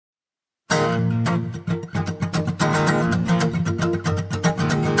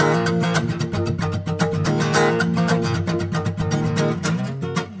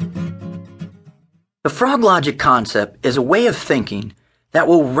The frog logic concept is a way of thinking that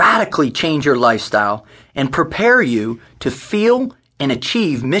will radically change your lifestyle and prepare you to feel and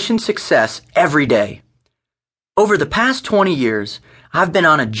achieve mission success every day. Over the past 20 years, I've been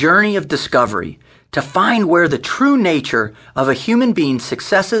on a journey of discovery to find where the true nature of a human being's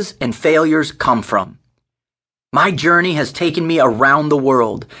successes and failures come from. My journey has taken me around the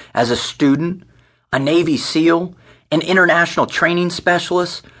world as a student, a Navy SEAL, an international training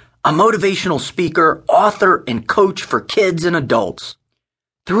specialist, a motivational speaker, author, and coach for kids and adults.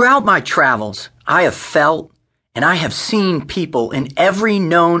 Throughout my travels, I have felt and I have seen people in every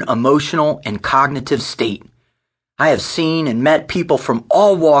known emotional and cognitive state. I have seen and met people from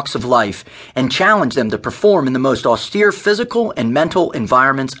all walks of life and challenged them to perform in the most austere physical and mental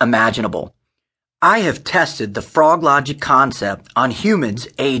environments imaginable. I have tested the frog logic concept on humans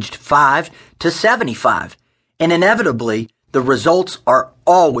aged 5 to 75, and inevitably, the results are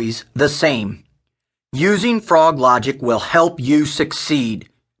always the same. Using frog logic will help you succeed.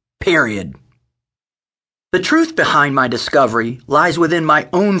 Period. The truth behind my discovery lies within my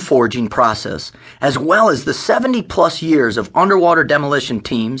own forging process, as well as the 70-plus years of underwater demolition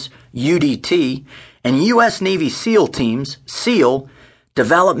teams, UDT, and U.S. Navy SEAL teams, SEAL,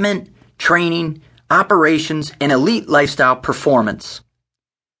 development, training, operations, and elite lifestyle performance.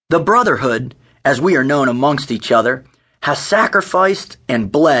 The Brotherhood, as we are known amongst each other, has sacrificed and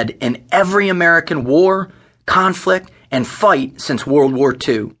bled in every American war, conflict, and fight since World War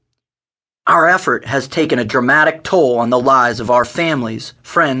II. Our effort has taken a dramatic toll on the lives of our families,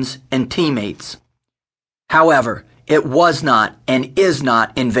 friends, and teammates. However, it was not and is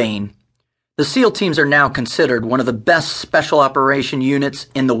not in vain. The SEAL teams are now considered one of the best special operation units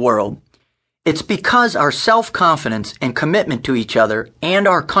in the world. It's because our self-confidence and commitment to each other and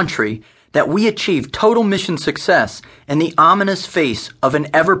our country that we achieve total mission success in the ominous face of an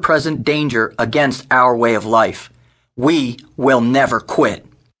ever-present danger against our way of life. We will never quit.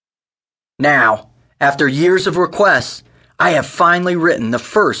 Now, after years of requests, I have finally written the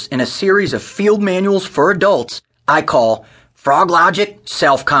first in a series of field manuals for adults I call Frog Logic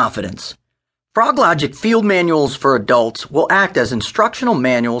Self-Confidence. Frog Logic Field Manuals for Adults will act as instructional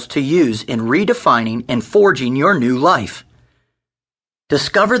manuals to use in redefining and forging your new life.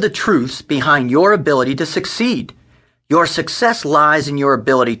 Discover the truths behind your ability to succeed. Your success lies in your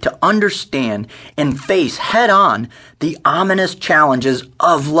ability to understand and face head-on the ominous challenges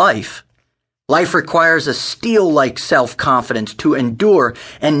of life. Life requires a steel-like self-confidence to endure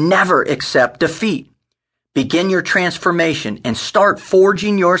and never accept defeat. Begin your transformation and start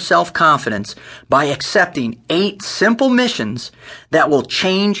forging your self-confidence by accepting 8 simple missions that will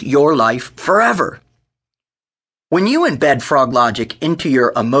change your life forever. When you embed frog logic into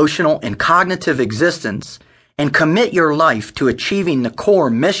your emotional and cognitive existence and commit your life to achieving the core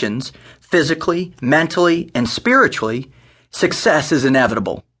missions, physically, mentally, and spiritually, success is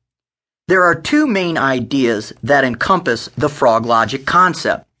inevitable. There are 2 main ideas that encompass the frog logic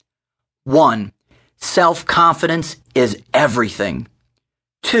concept. 1. Self-confidence is everything.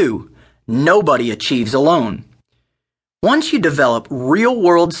 2. Nobody achieves alone. Once you develop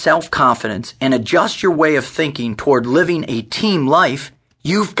real-world self-confidence and adjust your way of thinking toward living a team life,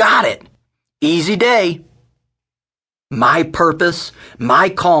 you've got it. Easy day. My purpose, my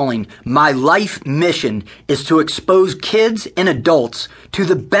calling, my life mission is to expose kids and adults to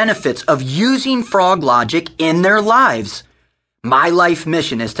the benefits of using frog logic in their lives. My life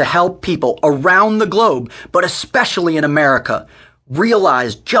mission is to help people around the globe, but especially in America,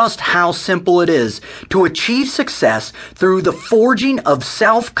 realize just how simple it is to achieve success through the forging of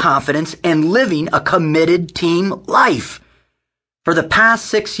self-confidence and living a committed team life. For the past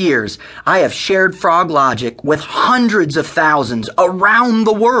 6 years, I have shared frog logic with hundreds of thousands around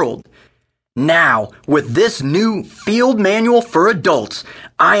the world. Now, with this new field manual for adults,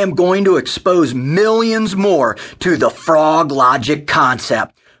 I am going to expose millions more to the frog logic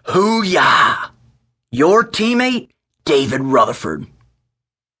concept. Hoo-yah! Your teammate, David Rutherford.